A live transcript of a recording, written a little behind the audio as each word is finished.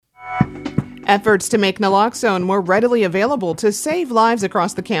Efforts to make naloxone more readily available to save lives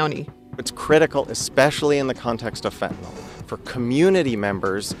across the county. It's critical, especially in the context of fentanyl, for community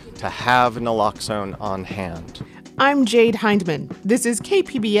members to have naloxone on hand. I'm Jade Hindman. This is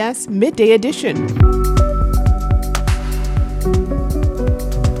KPBS Midday Edition.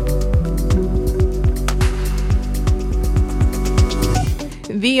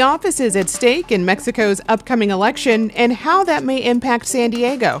 The office is at stake in Mexico's upcoming election and how that may impact San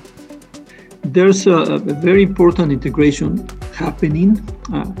Diego. There's a very important integration happening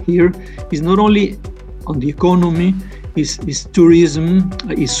here. It's not only on the economy, it's tourism,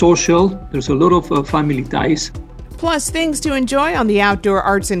 it's social. There's a lot of family ties. Plus things to enjoy on the outdoor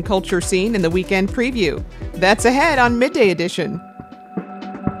arts and culture scene in the weekend preview. That's ahead on Midday Edition.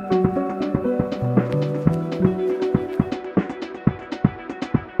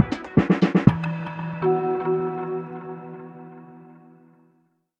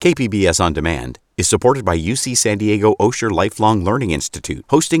 KPBS On Demand is supported by UC San Diego Osher Lifelong Learning Institute,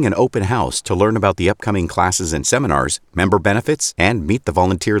 hosting an open house to learn about the upcoming classes and seminars, member benefits, and meet the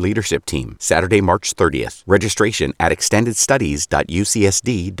volunteer leadership team. Saturday, March 30th. Registration at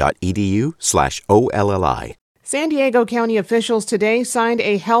extendedstudies.ucsd.edu/OLLI. San Diego County officials today signed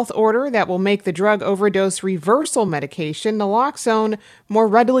a health order that will make the drug overdose reversal medication naloxone more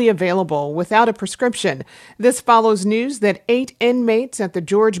readily available without a prescription. This follows news that 8 inmates at the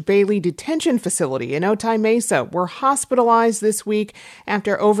George Bailey Detention Facility in Otay Mesa were hospitalized this week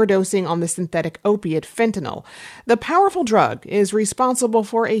after overdosing on the synthetic opiate fentanyl. The powerful drug is responsible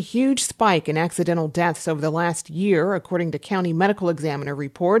for a huge spike in accidental deaths over the last year, according to County Medical Examiner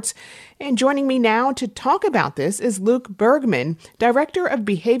reports. And joining me now to talk about this is Luke Bergman, Director of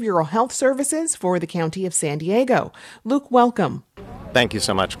Behavioral Health Services for the County of San Diego. Luke, welcome. Thank you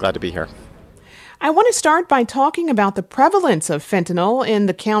so much. Glad to be here. I want to start by talking about the prevalence of fentanyl in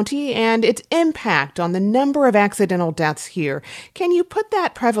the county and its impact on the number of accidental deaths here. Can you put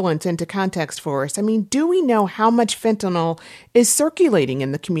that prevalence into context for us? I mean, do we know how much fentanyl is circulating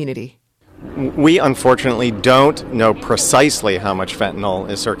in the community? We unfortunately don't know precisely how much fentanyl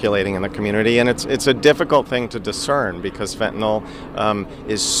is circulating in the community, and it's a difficult thing to discern because fentanyl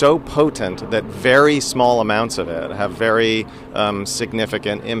is so potent that very small amounts of it have very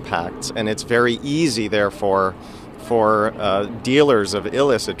significant impacts, and it's very easy, therefore, for dealers of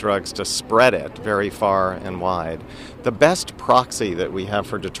illicit drugs to spread it very far and wide. The best proxy that we have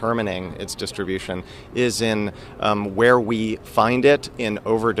for determining its distribution is in where we find it in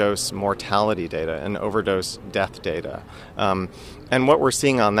overdose mortality data and overdose death data. And what we're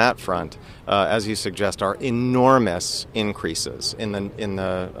seeing on that front, as you suggest, are enormous increases in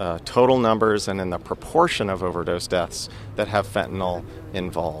the total numbers and in the proportion of overdose deaths that have fentanyl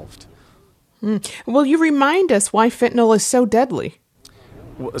involved. Will you remind us why fentanyl is so deadly?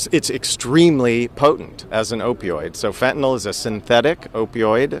 It's extremely potent as an opioid. So fentanyl is a synthetic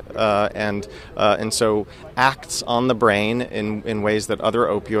opioid and so acts on the brain in ways that other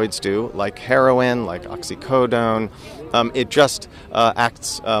opioids do, like heroin, like oxycodone. It just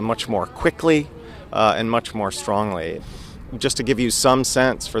acts much more quickly and much more strongly. Just to give you some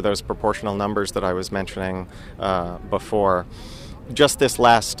sense for those proportional numbers that I was mentioning before, just this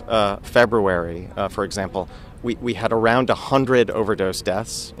last February, for example, we had around 100 overdose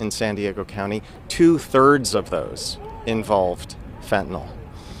deaths in San Diego County. 2/3 of those involved fentanyl.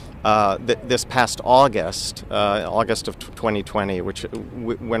 This past August of 2020, which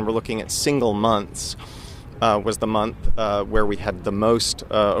when we're looking at single months, was the month where we had the most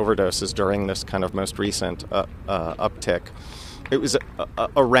overdoses during this kind of most recent uptick. It was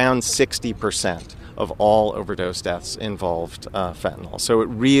around 60% of all overdose deaths involved fentanyl. So it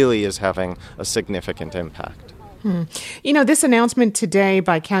really is having a significant impact. You know, this announcement today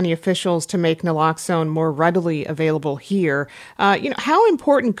by county officials to make naloxone more readily available here, how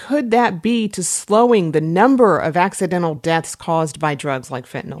important could that be to slowing the number of accidental deaths caused by drugs like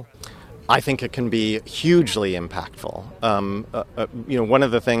fentanyl? I think it can be hugely impactful. One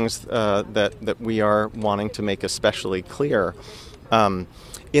of the things that we are wanting to make especially clear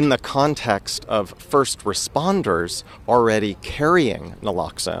in the context of first responders already carrying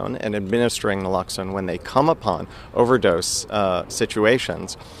naloxone and administering naloxone when they come upon overdose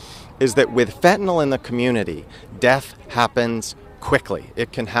situations, is that with fentanyl in the community, death happens quickly.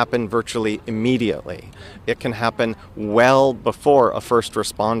 It can happen virtually immediately. It can happen well before a first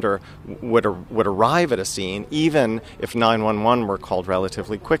responder would arrive at a scene, even if 911 were called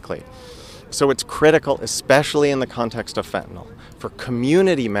relatively quickly. So it's critical, especially in the context of fentanyl, for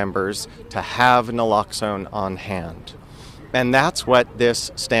community members to have naloxone on hand. And that's what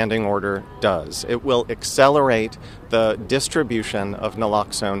this standing order does. It will accelerate the distribution of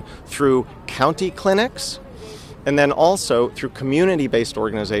naloxone through county clinics and then also through community-based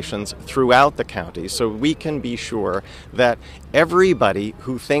organizations throughout the county, so we can be sure that everybody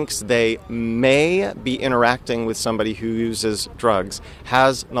who thinks they may be interacting with somebody who uses drugs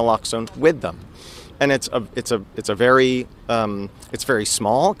has naloxone with them. And it's very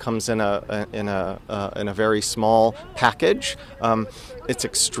small. Comes in a very small package. It's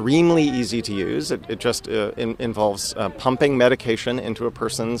extremely easy to use. It just involves pumping medication into a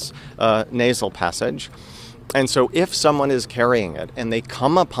person's nasal passage. And so if someone is carrying it and they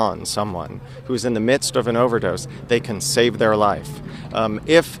come upon someone who's in the midst of an overdose, they can save their life.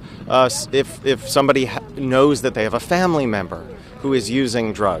 If somebody knows that they have a family member who is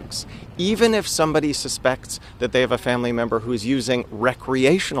using drugs, even if somebody suspects that they have a family member who is using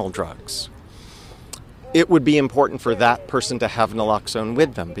recreational drugs, it would be important for that person to have naloxone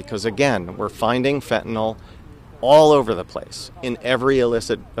with them because, again, we're finding fentanyl all over the place in every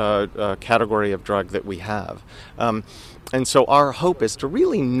illicit category of drug that we have. And so our hope is to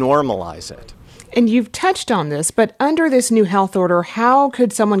really normalize it. And you've touched on this, but under this new health order, how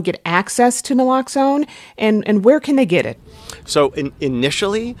could someone get access to naloxone and where can they get it? So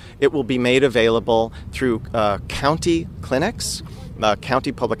initially, it will be made available through county clinics,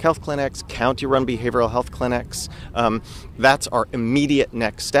 county public health clinics, county-run behavioral health clinics. That's our immediate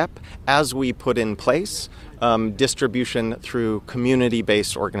next step as we put in place distribution through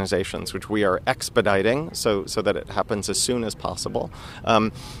community-based organizations, which we are expediting so that it happens as soon as possible.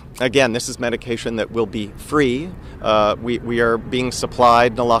 Again, this is medication that will be free. We are being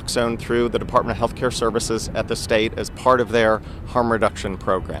supplied naloxone through the Department of Health Care Services at the state as part of their harm reduction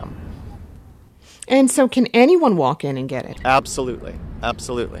program. And so can anyone walk in and get it? Absolutely.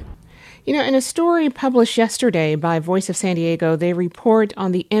 Absolutely. You know, in a story published yesterday by Voice of San Diego, they report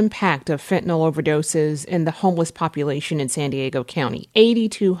on the impact of fentanyl overdoses in the homeless population in San Diego County.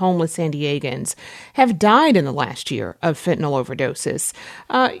 82 homeless San Diegans have died in the last year of fentanyl overdoses.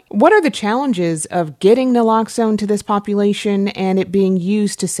 What are the challenges of getting naloxone to this population and it being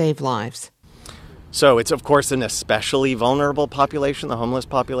used to save lives? So it's, of course, an especially vulnerable population. The homeless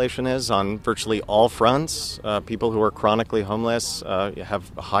population is on virtually all fronts. People who are chronically homeless have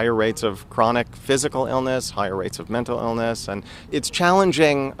higher rates of chronic physical illness, higher rates of mental illness. And it's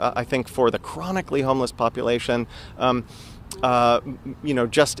challenging, I think, for the chronically homeless population,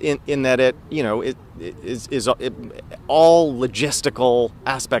 just in that it all logistical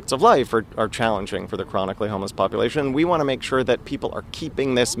aspects of life are challenging for the chronically homeless population. We want to make sure that people are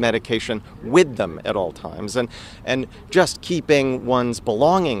keeping this medication with them at all times, and just keeping one's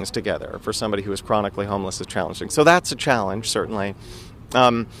belongings together for somebody who is chronically homeless is challenging. So that's a challenge, certainly.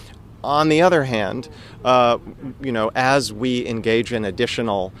 On the other hand, as we engage in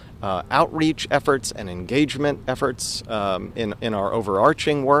additional outreach efforts and engagement efforts in our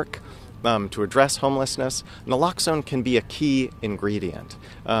overarching work to address homelessness, naloxone can be a key ingredient.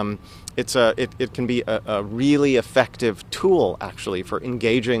 It can be a really effective tool, actually, for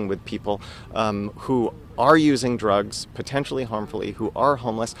engaging with people who are using drugs, potentially harmfully, who are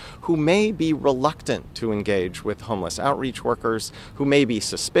homeless, who may be reluctant to engage with homeless outreach workers, who may be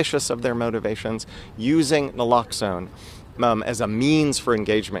suspicious of their motivations. Using naloxone as a means for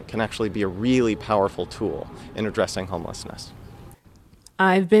engagement can actually be a really powerful tool in addressing homelessness.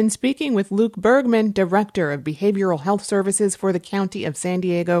 I've been speaking with Luke Bergman, Director of Behavioral Health Services for the County of San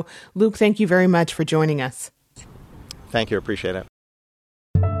Diego. Luke, thank you very much for joining us. Thank you. Appreciate it.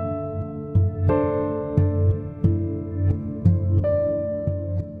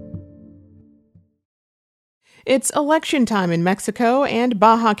 It's election time in Mexico, and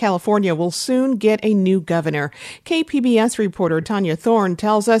Baja California will soon get a new governor. KPBS reporter Tanya Thorne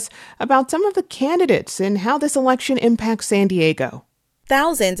tells us about some of the candidates and how this election impacts San Diego.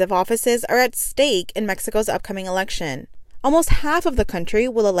 Thousands of offices are at stake in Mexico's upcoming election. Almost half of the country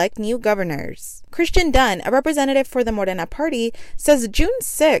will elect new governors. Christian Dunn, a representative for the Morena Party, says June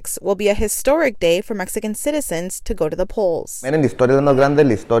 6 will be a historic day for Mexican citizens to go to the polls. This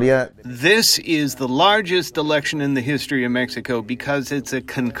is the largest election in the history of Mexico because it's a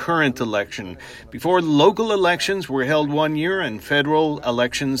concurrent election. Before, local elections were held one year and federal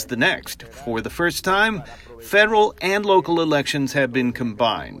elections the next. For the first time, federal and local elections have been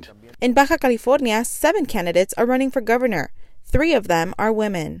combined. In Baja California, 7 candidates are running for governor. 3 of them are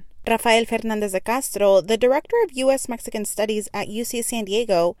women. Rafael Fernandez de Castro, the director of U.S.-Mexican Studies at UC San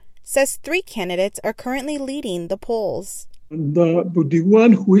Diego, says 3 candidates are currently leading the polls. The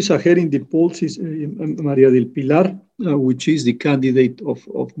one who is ahead in the polls is Maria del Pilar, which is the candidate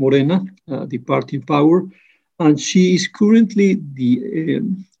of Morena, the party in power. and she is currently the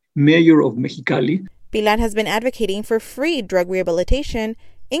mayor of Mexicali. Pilar has been advocating for free drug rehabilitation,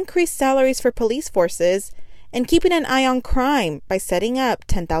 increased salaries for police forces, and keeping an eye on crime by setting up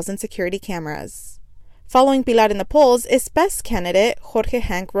 10,000 security cameras. Following Pilar in the polls is best candidate Jorge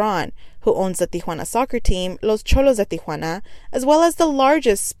Hank Ron, who owns the Tijuana soccer team, Los Cholos de Tijuana, as well as the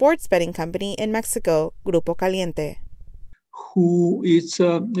largest sports betting company in Mexico, Grupo Caliente. Who is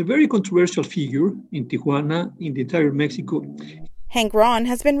a very controversial figure in Tijuana, in the entire Mexico. Hank Ron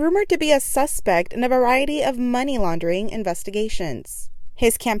has been rumored to be a suspect in a variety of money laundering investigations.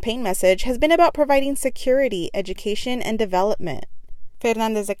 His campaign message has been about providing security, education, and development.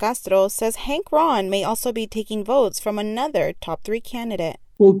 Fernandez de Castro says Hank Ron may also be taking votes from another top 3 candidate.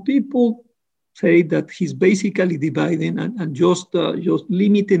 Well, people say that he's basically dividing and just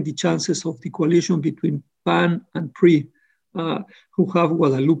limiting the chances of the coalition between PAN and PRI, who have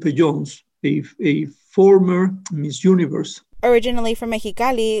Guadalupe Jones, a former Miss Universe. Originally from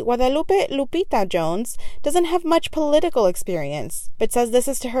Mexicali, Guadalupe Lupita Jones doesn't have much political experience, but says this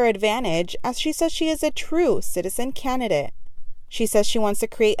is to her advantage as she says she is a true citizen candidate. She says she wants to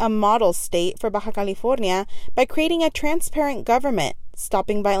create a model state for Baja California by creating a transparent government,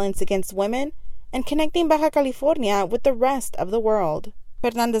 stopping violence against women, and connecting Baja California with the rest of the world.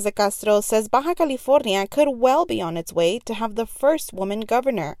 Fernandez de Castro says Baja California could well be on its way to have the first woman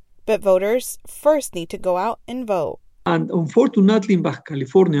governor, but voters first need to go out and vote. And unfortunately, Baja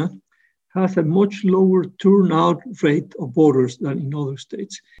California has a much lower turnout rate of voters than in other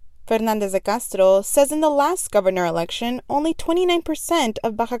states. Fernandez de Castro says in the last governor election, only 29%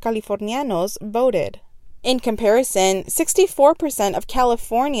 of Baja Californianos voted. In comparison, 64% of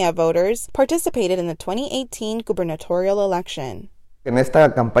California voters participated in the 2018 gubernatorial election. En esta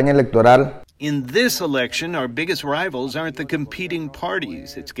campaña electoral, in this election, our biggest rivals aren't the competing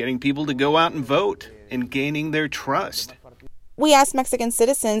parties. It's getting people to go out and vote and gaining their trust. We asked Mexican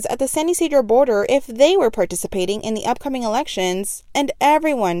citizens at the San Ysidro border if they were participating in the upcoming elections, and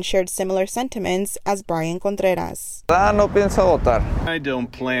everyone shared similar sentiments as Brian Contreras. no pienso votar. I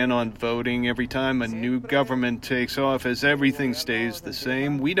don't plan on voting every time a new government takes office. Everything stays the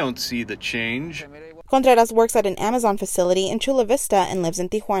same. We don't see the change. Contreras works at an Amazon facility in Chula Vista and lives in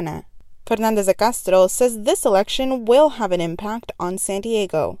Tijuana. Fernandez de Castro says this election will have an impact on San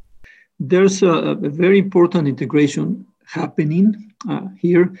Diego. There's a very important integration happening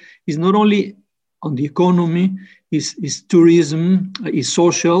here. It's not only on the economy, it's tourism, it's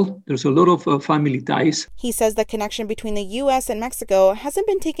social. There's a lot of family ties. He says the connection between the U.S. and Mexico hasn't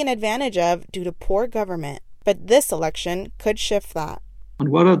been taken advantage of due to poor government, but this election could shift that. And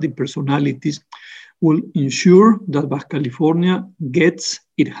what are the personalities will ensure that Baja California gets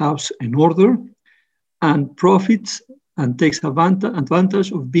its house in order and profits and takes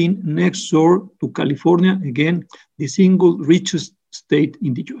advantage of being next door to California, again, the single richest state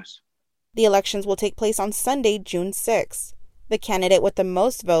in the U.S. The elections will take place on Sunday, June 6th. The candidate with the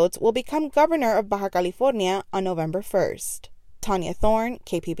most votes will become governor of Baja California on November 1st. Tanya Thorne,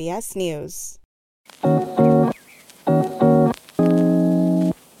 KPBS News.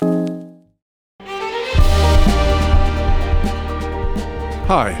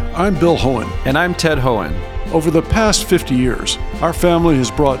 Hi, I'm Bill Hohen. And I'm Ted Hohen. Over the past 50 years, our family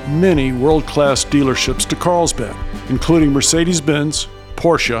has brought many world-class dealerships to Carlsbad, including Mercedes-Benz,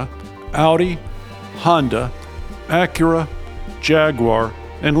 Porsche, Audi, Honda, Acura, Jaguar,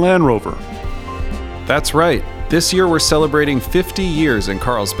 and Land Rover. That's right. This year we're celebrating 50 years in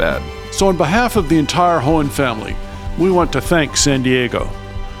Carlsbad. So on behalf of the entire Hohen family, we want to thank San Diego.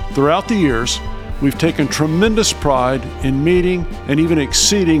 Throughout the years, we've taken tremendous pride in meeting and even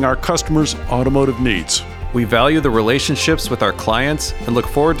exceeding our customers' automotive needs. We value the relationships with our clients and look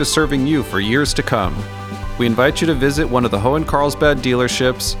forward to serving you for years to come. We invite you to visit one of the Hohen Carlsbad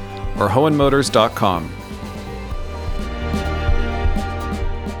dealerships or hohenmotors.com.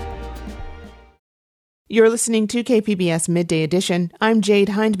 You're listening to KPBS Midday Edition. I'm Jade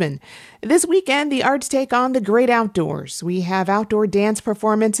Hindman. This weekend, the arts take on the great outdoors. We have outdoor dance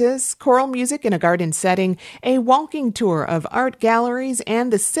performances, choral music in a garden setting, a walking tour of art galleries,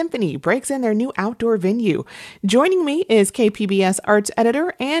 and the Symphony breaks in their new outdoor venue. Joining me is KPBS arts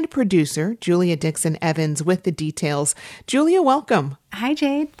editor and producer Julia Dixon Evans with the details. Julia, welcome. Hi,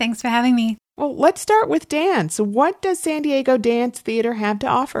 Jade. Thanks for having me. Well, let's start with dance. What does San Diego Dance Theater have to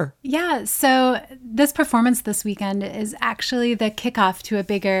offer? Yeah, so this performance this weekend is actually the kickoff to a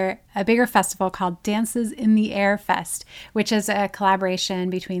bigger a bigger festival called Dances in the Air Fest, which is a collaboration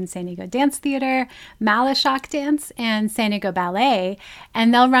between San Diego Dance Theater, Malashok Dance, and San Diego Ballet.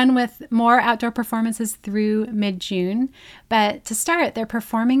 And they'll run with more outdoor performances through mid-June. But to start, they're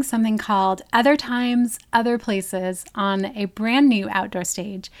performing something called Other Times, Other Places on a brand new outdoor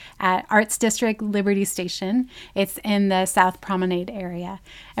stage at Arts District Liberty Station. It's in the South Promenade area.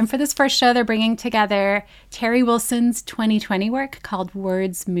 And for this first show, they're bringing together Terry Wilson's 2020 work called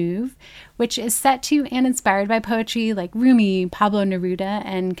Words Move, which is set to and inspired by poetry like Rumi, Pablo Neruda,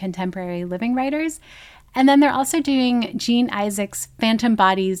 and contemporary living writers. And then they're also doing Jean Isaac's Phantom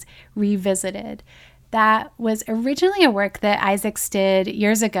Bodies Revisited. That was originally a work that Isaacs did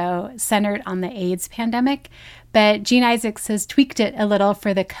years ago centered on the AIDS pandemic, but Jean Isaacs has tweaked it a little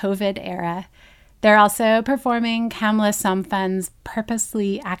for the COVID era. They're also performing Kamala Somfun's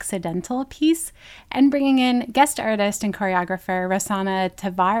Purposely Accidental piece and bringing in guest artist and choreographer Rosana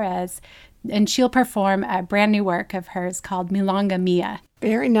Tavares, and she'll perform a brand new work of hers called Milonga Mia.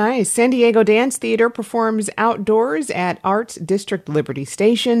 Very nice. San Diego Dance Theater performs outdoors at Arts District Liberty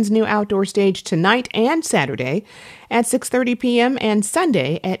Station's new outdoor stage tonight and Saturday at 6:30 p.m. and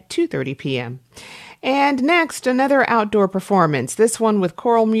Sunday at 2:30 p.m. And next, another outdoor performance, this one with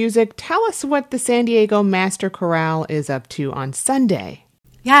choral music. Tell us what the San Diego Master Chorale is up to on Sunday.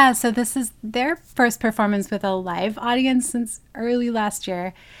 Yeah, so this is their first performance with a live audience since early last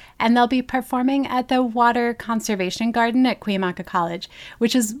year. And they'll be performing at the Water Conservation Garden at Cuyamaca College,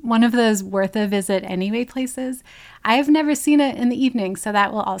 which is one of those worth a visit anyway places. I've never seen it in the evening, so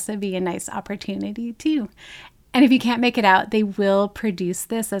that will also be a nice opportunity too. And if you can't make it out, they will produce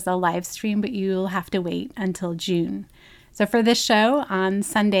this as a live stream, but you'll have to wait until June. So for this show on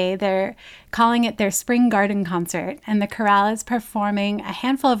Sunday, they're calling it their Spring Garden Concert, and the chorale is performing a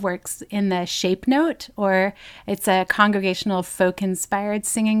handful of works in the shape note, or it's a congregational folk-inspired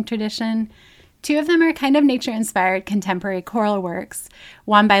singing tradition. Two of them are kind of nature-inspired contemporary choral works,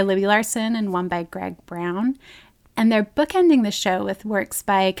 one by Libby Larson and one by Greg Brown. And they're bookending the show with works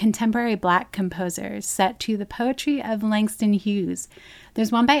by contemporary Black composers set to the poetry of Langston Hughes.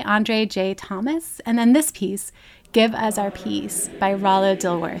 There's one by Andre J. Thomas, and then this piece, Give Us Our Peace, by Rollo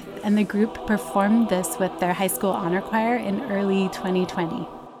Dilworth. And the group performed this with their high school honor choir in early 2020.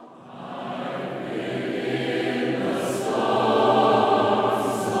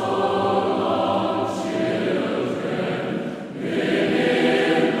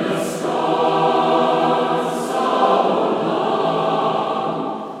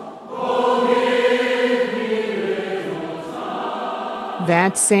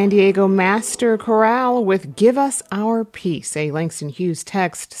 That's San Diego Master Chorale with Give Us Our Peace, a Langston Hughes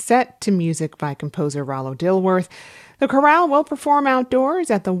text set to music by composer Rollo Dilworth. The chorale will perform outdoors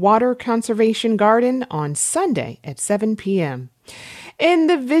at the Water Conservation Garden on Sunday at 7 p.m. In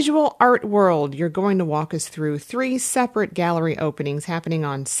the visual art world, you're going to walk us through 3 separate gallery openings happening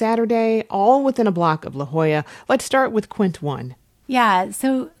on Saturday, all within a block of La Jolla. Let's start with Quint 1. Yeah,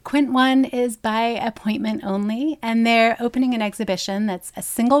 so Quint 1 is by appointment only, and they're opening an exhibition that's a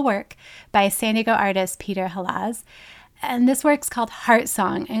single work by San Diego artist Peter Halaz. And this work's called Heart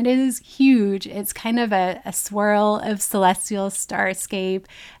Song, and it is huge. It's kind of a swirl of celestial starscape,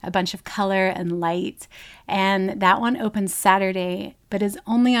 a bunch of color and light. And that one opens Saturday, but is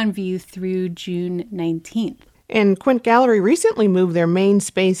only on view through June 19th. And Quint Gallery recently moved their main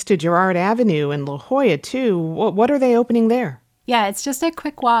space to Girard Avenue in La Jolla, too. What are they opening there? Yeah, it's just a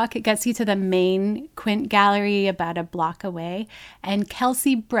quick walk. It gets you to the main Quint Gallery about a block away. And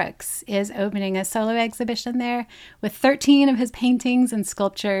Kelsey Brooks is opening a solo exhibition there with 13 of his paintings and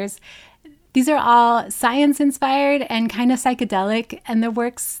sculptures. These are all science-inspired and kind of psychedelic, and the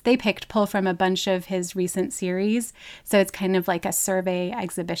works they picked pull from a bunch of his recent series. So it's kind of like a survey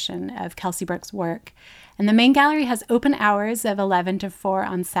exhibition of Kelsey Brooks' work. And the main gallery has open hours of 11 to 4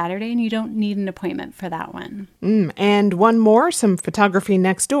 on Saturday, and you don't need an appointment for that one. And one more, some photography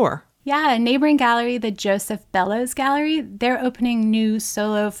next door. Yeah, a neighboring gallery, the Joseph Bellows Gallery, they're opening new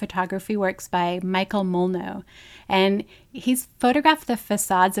solo photography works by Michael Molno. And he's photographed the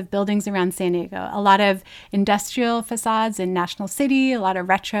facades of buildings around San Diego, a lot of industrial facades in National City, a lot of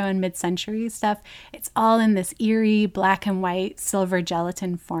retro and mid-century stuff. It's all in this eerie black and white silver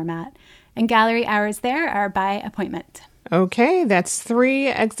gelatin format. And gallery hours there are by appointment. Okay, that's 3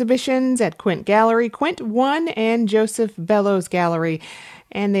 exhibitions at Quint Gallery, Quint 1 and Joseph Bellows Gallery.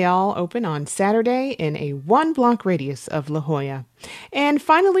 And they all open on Saturday in a 1-block radius of La Jolla. And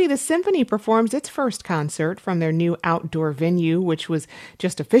finally, the Symphony performs its first concert from their new outdoor venue, which was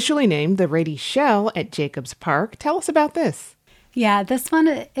just officially named the Rady Shell at Jacobs Park. Tell us about this. Yeah, this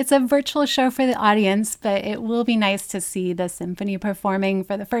one, it's a virtual show for the audience, but it will be nice to see the symphony performing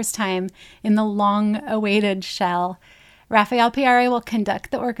for the first time in the long-awaited shell. Rafael Piare will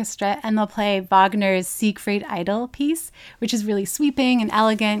conduct the orchestra, and they'll play Wagner's Siegfried Idyll piece, which is really sweeping and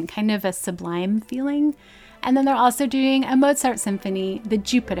elegant, kind of a sublime feeling. And then they're also doing a Mozart symphony, the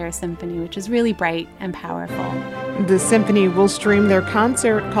Jupiter Symphony, which is really bright and powerful. The symphony will stream their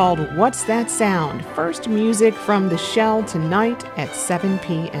concert called What's That Sound? First music from the Shell tonight at 7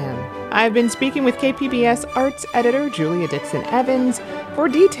 p.m. I've been speaking with KPBS arts editor Julia Dixon Evans. For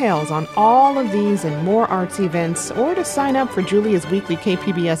details on all of these and more arts events, or to sign up for Julia's weekly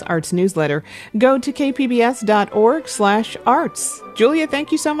KPBS Arts newsletter, go to kpbs.org/arts. Julia,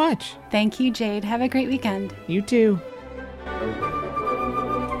 thank you so much. Thank you, Jade. Have a great weekend. You too.